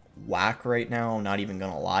whack right now, not even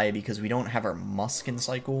gonna lie, because we don't have our Muskin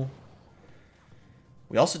cycle.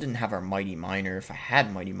 We also didn't have our Mighty Miner. If I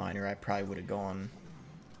had Mighty Miner, I probably would have gone.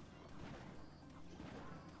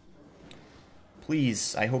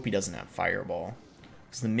 Please, I hope he doesn't have Fireball,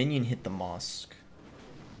 because the minion hit the Musk.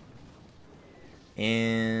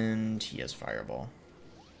 And he has Fireball.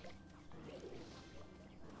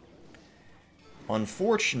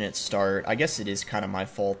 Unfortunate start. I guess it is kind of my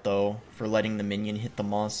fault, though, for letting the minion hit the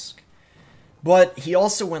Musk. But he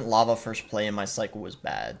also went Lava first play, and my cycle was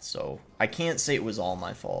bad, so I can't say it was all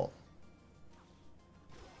my fault.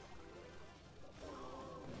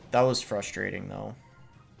 That was frustrating, though.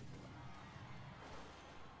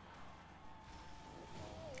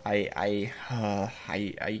 I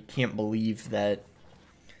can't believe that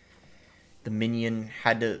the minion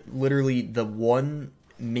had to, literally, the one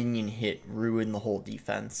minion hit ruined the whole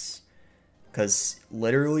defense. Because,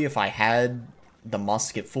 literally, if I had the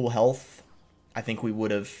Musk at full health, I think we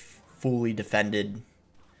would have fully defended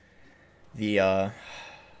the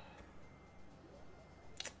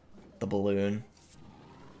balloon.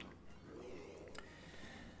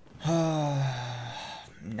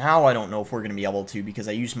 Now I don't know if we're going to be able to, because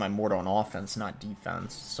I used my mortar on offense, not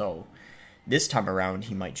defense. So this time around,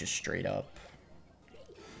 he might just straight up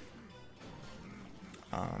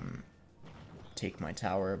take my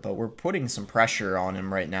tower. But we're putting some pressure on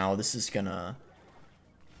him right now. This is going to...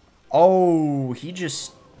 Oh, he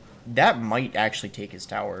just... That might actually take his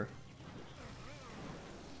tower.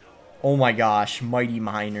 Oh my gosh, Mighty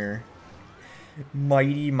Miner.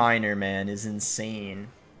 Mighty Miner, man, is insane.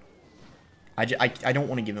 I don't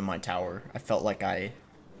want to give him my tower. I felt like I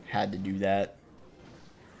had to do that.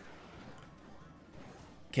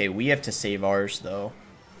 Okay, we have to save ours, though.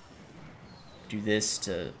 Do this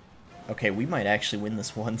to... Okay, we might actually win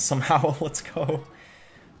this one somehow. Let's go.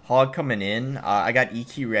 Hog coming in. I got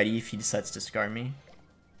EQ ready if he decides to scar me.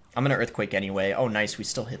 I'm going to Earthquake anyway. Oh, nice. We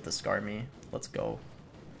still hit the scar me. Let's go.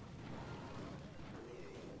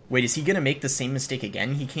 Wait, is he going to make the same mistake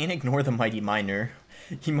again? He can't ignore the Mighty Miner.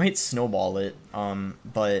 He might snowball it,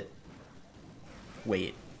 but...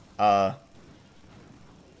 Wait,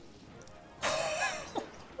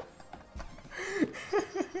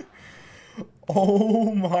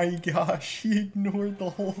 Oh my gosh, he ignored the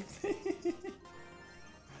whole thing.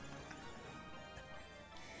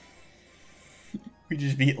 We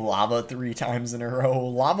just beat Lava 3 times in a row.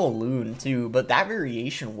 Lava Loon, too, but that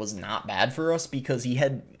variation was not bad for us because he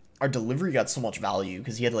had... Our delivery got so much value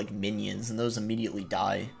because he had, like, minions, and those immediately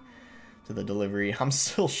die to the delivery. I'm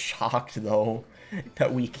still shocked, though,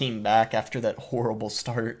 that we came back after that horrible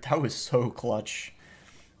start. That was so clutch.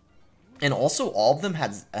 And also, all of them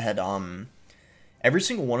had every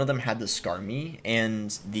single one of them had the Skarmy,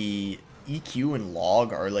 and the EQ and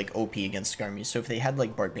Log are, like, OP against Skarmy. So if they had,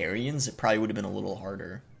 like, Barbarians, it probably would have been a little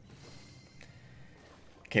harder.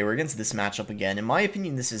 Okay, we're against this matchup again. In my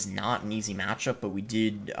opinion, this is not an easy matchup, but we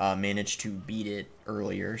did manage to beat it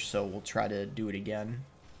earlier, so we'll try to do it again.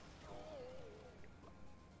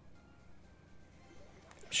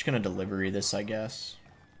 I'm just gonna delivery this, I guess.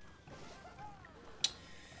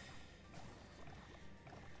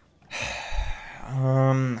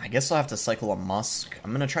 I guess I'll have to cycle a Musk.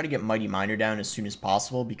 I'm gonna try to get Mighty Miner down as soon as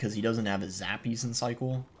possible because he doesn't have his Zappies in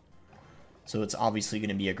cycle. So it's obviously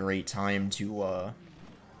gonna be a great time to,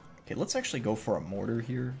 Okay, let's actually go for a Mortar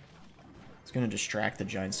here. It's gonna distract the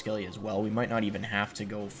Giant Skelly as well. We might not even have to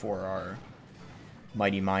go for our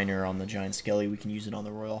Mighty Miner on the Giant Skelly. We can use it on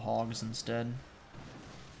the Royal Hogs instead.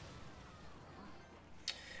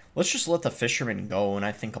 Let's just let the Fisherman go and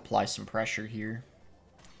I think apply some pressure here.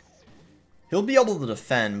 He'll be able to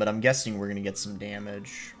defend, but I'm guessing we're going to get some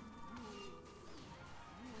damage.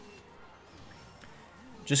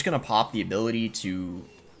 Just going to pop the ability to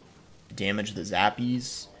damage the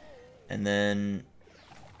Zappies. And then...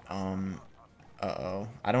 uh-oh.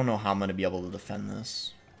 I don't know how I'm going to be able to defend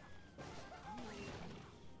this.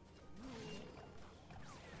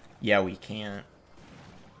 Yeah, we can't.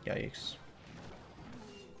 Yikes.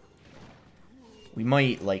 We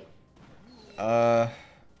might, like...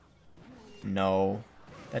 No.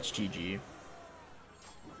 That's GG.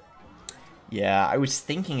 Yeah, I was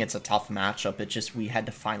thinking it's a tough matchup. It just, we had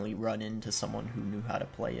to finally run into someone who knew how to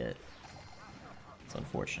play it. It's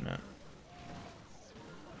unfortunate.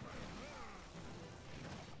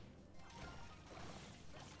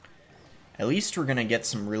 At least we're gonna get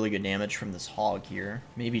some really good damage from this Hog here.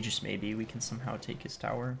 Maybe, just maybe, we can somehow take his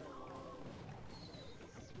tower.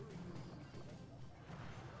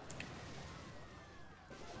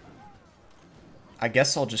 I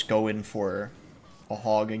guess I'll just go in for a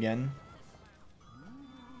Hog again.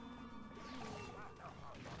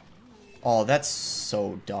 Oh, that's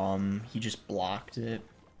so dumb. He just blocked it.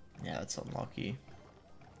 Yeah, that's unlucky.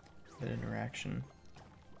 That interaction.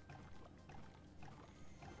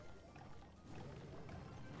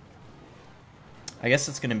 I guess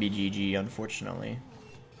it's gonna be GG, unfortunately.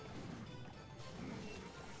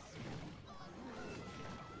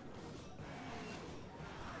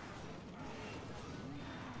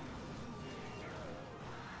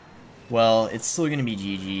 Well, it's still going to be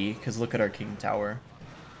GG, because look at our King Tower.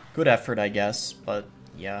 Good effort, I guess, but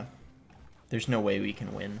yeah. There's no way we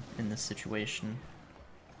can win in this situation.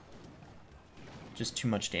 Just too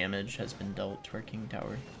much damage has been dealt to our King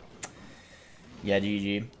Tower. Yeah,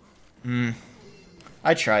 GG.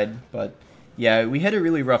 I tried, but yeah, we had a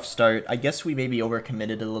really rough start. I guess we maybe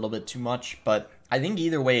overcommitted a little bit too much, but I think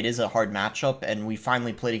either way it is a hard matchup, and we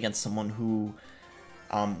finally played against someone who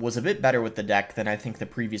was a bit better with the deck than I think the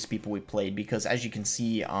previous people we played, because as you can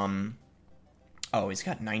see, oh, he's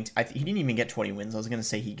got 19, he didn't even get 20 wins. I was going to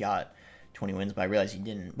say he got 20 wins, but I realized he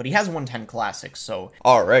didn't. But he has won 10 classics, so...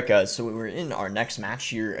 Alright, guys, so we're in our next match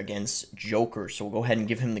here against Joker, so we'll go ahead and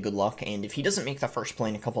give him the good luck, and if he doesn't make the first play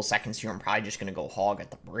in a couple seconds here, I'm probably just going to go hog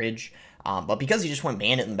at the bridge. But because he just went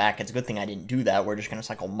bandit in the back, it's a good thing I didn't do that. We're just going to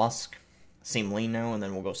cycle Musk, same lane now, and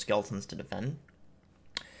then we'll go Skeletons to defend.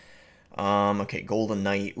 Okay, Golden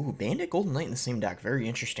Knight. Ooh, Bandit, Golden Knight in the same deck. Very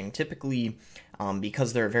interesting. Typically,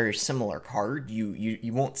 because they're a very similar card,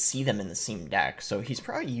 you won't see them in the same deck. So he's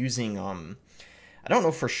probably using, I don't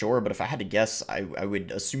know for sure, but if I had to guess, I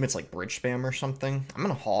would assume it's like Bridge Spam or something. I'm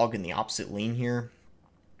going to hog in the opposite lane here.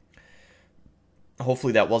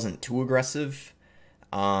 Hopefully that wasn't too aggressive.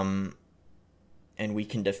 And we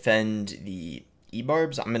can defend the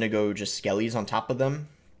E-Barbs. I'm going to go just Skellies on top of them,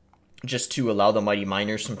 just to allow the Mighty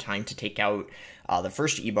Miners some time to take out the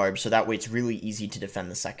first E-Barb, so that way it's really easy to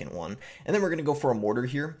defend the second one. And then we're going to go for a Mortar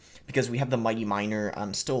here, because we have the Mighty Miner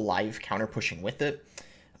still alive, counter-pushing with it.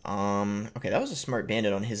 Okay, that was a smart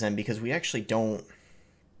bandit on his end, because we actually don't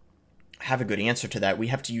have a good answer to that. We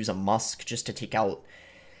have to use a Musk just to take out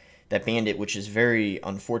that bandit, which is very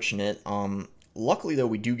unfortunate. Luckily, though,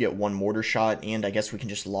 we do get one Mortar shot, and I guess we can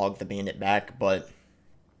just log the bandit back, but...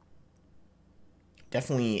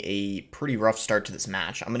 definitely a pretty rough start to this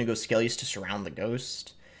match. I'm going to go Skellies to surround the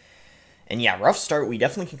Ghost. And yeah, rough start. We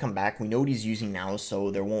definitely can come back. We know what he's using now, so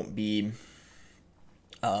there won't be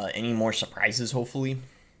any more surprises, hopefully.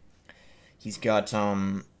 He's got,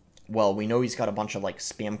 well, we know he's got a bunch of, like,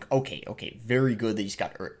 spam... Okay, very good that he's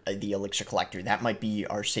got the Elixir Collector. That might be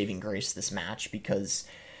our saving grace this match, because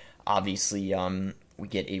obviously we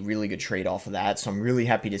get a really good trade off of that. So I'm really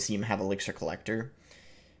happy to see him have Elixir Collector.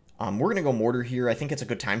 We're going to go Mortar here. I think it's a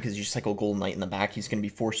good time because you cycle Golden Knight in the back. He's going to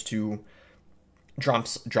be forced to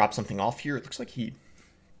drop something off here. It looks like he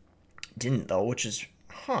didn't, though, which is...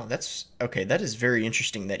 Huh, that's... Okay, that is very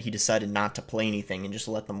interesting that he decided not to play anything and just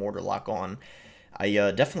let the Mortar lock on. I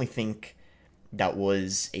definitely think that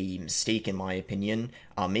was a mistake, in my opinion.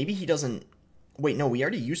 Maybe he doesn't... Wait, no, we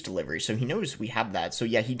already used Delivery, so he knows we have that. So,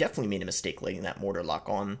 yeah, he definitely made a mistake letting that Mortar lock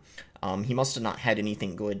on. He must have not had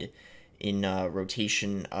anything good in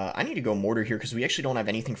rotation. I need to go Mortar here because we actually don't have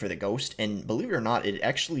anything for the Ghost, and believe it or not, it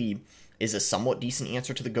actually is a somewhat decent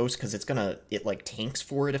answer to the Ghost because it like tanks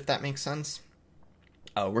for it, if that makes sense.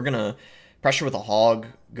 We're gonna pressure with a Hog,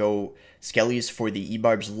 go Skellies for the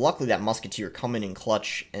E-Barbs. Luckily that Musketeer come in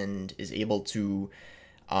clutch and is able to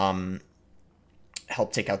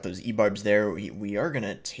help take out those E-Barbs there. We are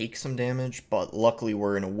gonna take some damage, but luckily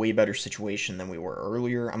we're in a way better situation than we were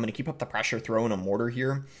earlier. I'm gonna keep up the pressure, throw in a Mortar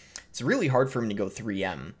here. It's really hard for him to go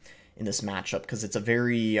 3M in this matchup because it's a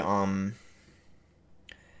very, I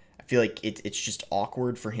feel like it's just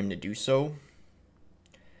awkward for him to do so.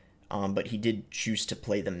 But he did choose to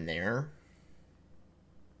play them there.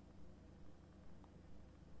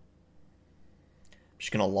 I'm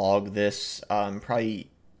just going to log this. Probably,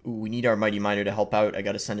 ooh, we need our Mighty Miner to help out. I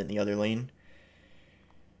got to send it in the other lane.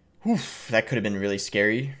 Whew, that could have been really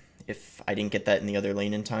scary if I didn't get that in the other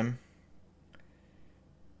lane in time.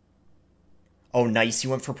 Oh, nice. He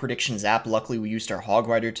went for Prediction Zap. Luckily, we used our Hog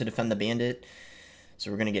Rider to defend the Bandit. So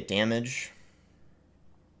we're going to get damage.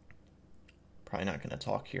 Probably not going to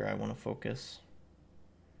talk here. I want to focus.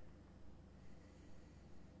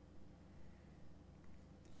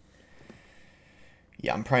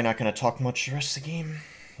 Yeah, I'm probably not going to talk much the rest of the game.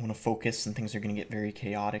 I want to focus, and things are going to get very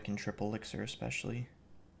chaotic in Triple Elixir especially.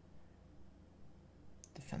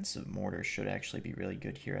 Defensive Mortar should actually be really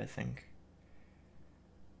good here, I think.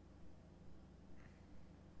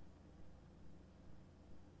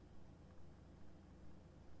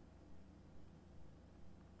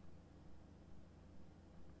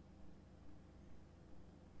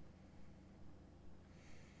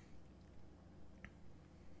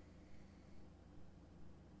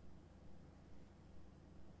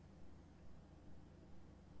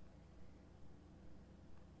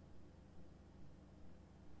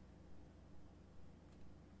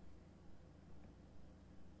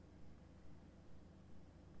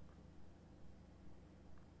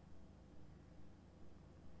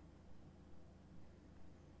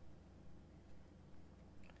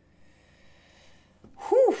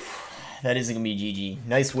 that isn't gonna be GG.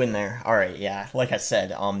 Nice win there. Alright, yeah. Like I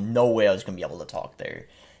said, no way I was gonna be able to talk there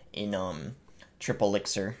in Triple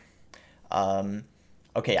Elixir.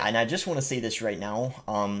 Okay, and I just want to say this right now,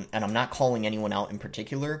 and I'm not calling anyone out in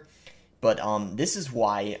particular, but this is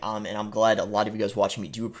why, and I'm glad a lot of you guys watching me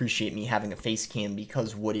do appreciate me having a face cam,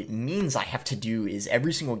 because what it means I have to do is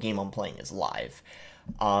every single game I'm playing is live.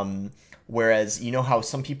 Whereas, you know how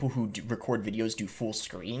some people who record videos do full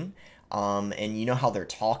screen, and you know how they're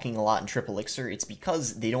talking a lot in Triple Elixir? It's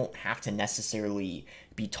because they don't have to necessarily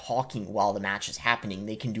be talking while the match is happening.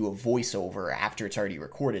 They can do a voiceover after it's already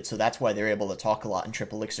recorded, so that's why they're able to talk a lot in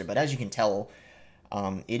Triple Elixir. But as you can tell,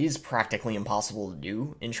 it is practically impossible to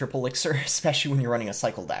do in Triple Elixir, especially when you're running a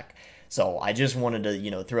cycle deck. So I just wanted to,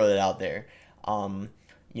 you know, throw that out there.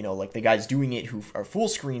 You know, like the guys doing it who are full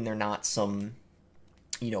screen, they're not some,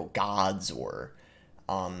 you know, gods or,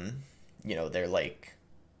 you know, they're like,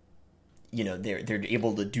 you know, they're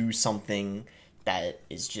able to do something that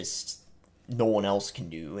is just no one else can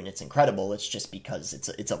do, and it's incredible. It's just because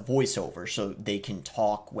it's a voiceover, so they can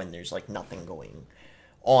talk when there's like nothing going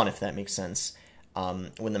on, if that makes sense.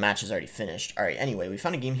 When the match is already finished. All right. Anyway, we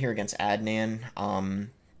found a game here against Adnan.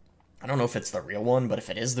 I don't know if it's the real one, but if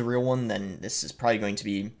it is the real one, then this is probably going to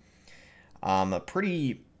be a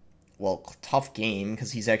pretty, well, tough game,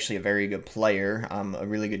 because he's actually a very good player, a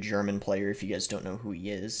really good German player, if you guys don't know who he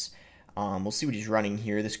is. We'll see what he's running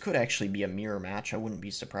here. This could actually be a mirror match. I wouldn't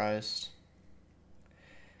be surprised,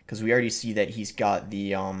 because we already see that he's got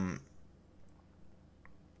the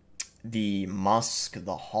Musk,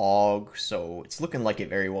 the Hog, so it's looking like it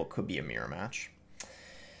very well could be a mirror match.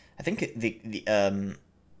 I think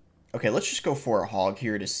okay, let's just go for a Hog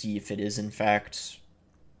here to see if it is in fact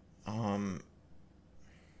yeah,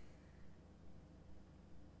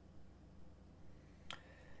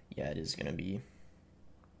 it is gonna be.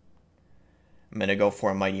 I'm gonna go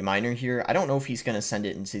for a Mighty Miner here. I don't know if he's gonna send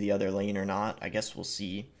it into the other lane or not. I guess we'll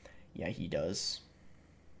see. Yeah, he does.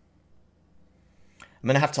 I'm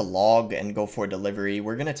going to have to log and go for delivery.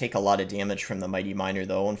 We're going to take a lot of damage from the Mighty Miner,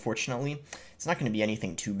 though, unfortunately. It's not going to be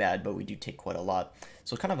anything too bad, but we do take quite a lot.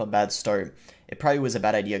 So kind of a bad start. It probably was a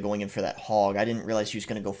bad idea going in for that Hog. I didn't realize he was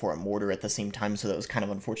going to go for a Mortar at the same time, so that was kind of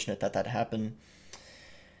unfortunate that that happened.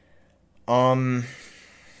 Let's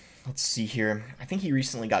see here. I think he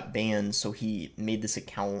recently got banned, so he made this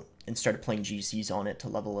account and started playing GCs on it to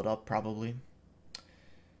level it up, probably.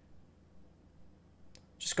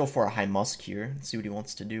 Just go for a high Musk here and see what he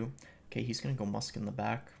wants to do. Okay, he's going to go Musk in the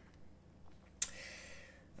back.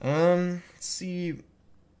 Let's see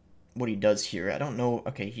what he does here. I don't know.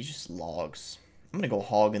 Okay, he just logs. I'm going to go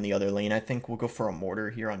Hog in the other lane. I think we'll go for a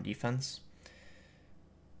Mortar here on defense.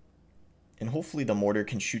 And hopefully the Mortar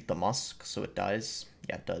can shoot the Musk so it dies.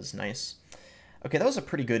 Yeah, it does. Nice. Okay, that was a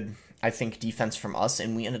pretty good, I think, defense from us,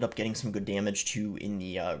 and we ended up getting some good damage too in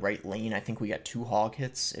the right lane. I think we got 2 Hog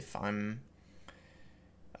hits, if I'm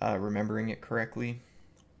remembering it correctly.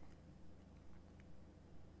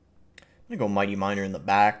 I'm going to go Mighty Miner in the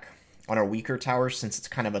back. On our weaker tower, since it's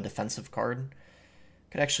kind of a defensive card,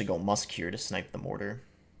 could actually go Musk here to snipe the Mortar.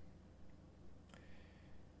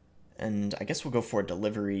 And I guess we'll go for a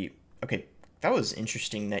delivery. Okay, that was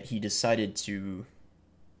interesting that he decided to...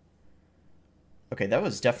 Okay, that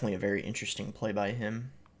was definitely a very interesting play by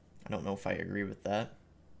him. I don't know if I agree with that.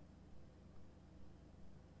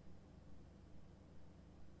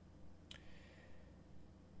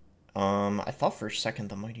 I thought for a second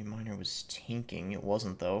the Mighty Miner was tanking. It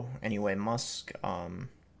wasn't, though. Anyway, Musk, we're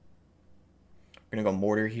gonna go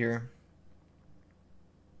Mortar here.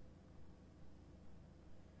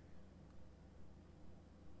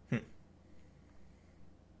 Let's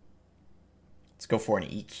go for an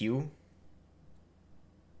EQ.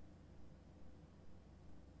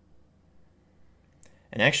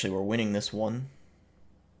 And actually, we're winning this one.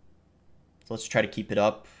 So let's try to keep it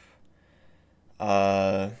up.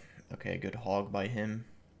 Okay, a good Hog by him.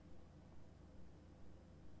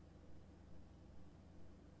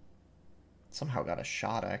 Somehow got a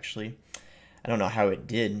shot, actually. I don't know how it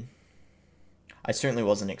did. I certainly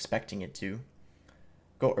wasn't expecting it to.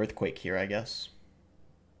 Go Earthquake here, I guess.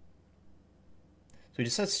 So he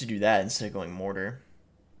decides to do that instead of going Mortar.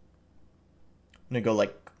 I'm gonna go,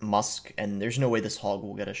 like, Musk, and there's no way this Hog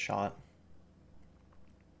will get a shot.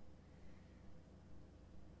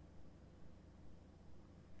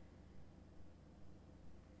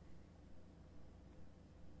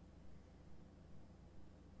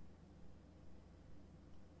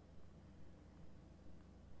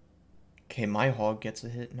 Okay, my Hog gets a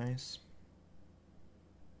hit, nice.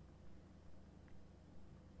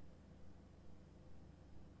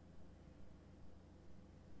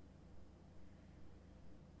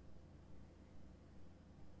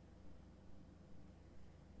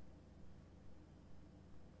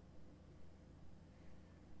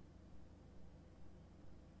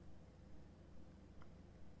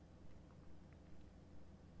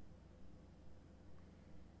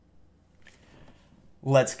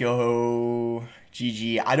 Let's go.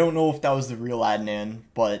 GG. I don't know if that was the real Adnan,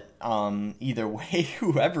 but either way,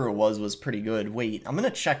 whoever it was pretty good. Wait, I'm gonna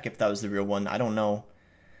check if that was the real one. I don't know.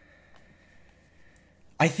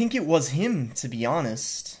 I think it was him, to be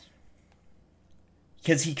honest.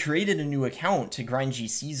 Because he created a new account to grind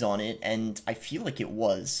GCs on it, and I feel like it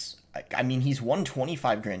was. I mean, he's won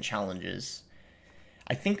 25 grand challenges.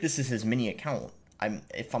 I think this is his mini account.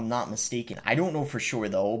 If I'm not mistaken. I don't know for sure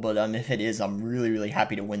though, but if it is, I'm really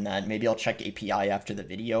happy to win that. Maybe I'll check API after the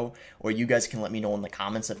video, or you guys can let me know in the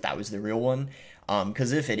comments if that was the real one.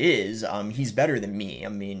 Because if it is, he's better than me. I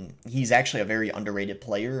mean, he's actually a very underrated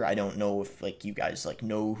player. I don't know if like you guys like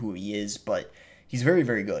know who he is, but he's very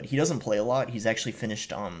good. He doesn't play a lot. He's actually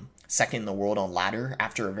finished second in the world on ladder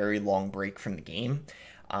after a very long break from the game.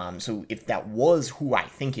 So if that was who I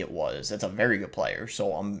think it was, that's a very good player.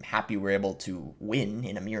 So I'm happy we're able to win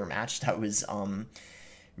in a mirror match. That was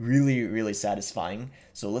really satisfying.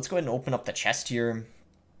 So let's go ahead and open up the chest here.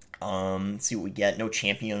 Let's see what we get. No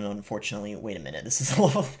champion, unfortunately. Wait a minute. This is a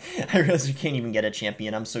level. I realize we can't even get a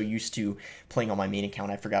champion. I'm so used to playing on my main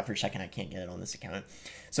account. I forgot for a second I can't get it on this account.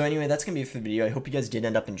 So anyway, that's going to be it for the video. I hope you guys did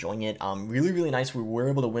end up enjoying it. Really nice. We were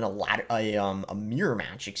able to win a mirror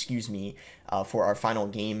match, excuse me, for our final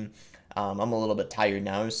game. I'm a little bit tired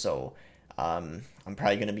now, so I'm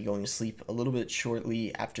probably going to be going to sleep a little bit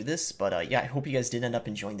shortly after this. But yeah, I hope you guys did end up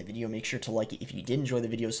enjoying the video. Make sure to like it if you did enjoy the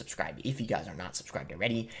video. Subscribe if you guys are not subscribed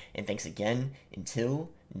already. And thanks again. Until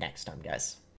next time, guys.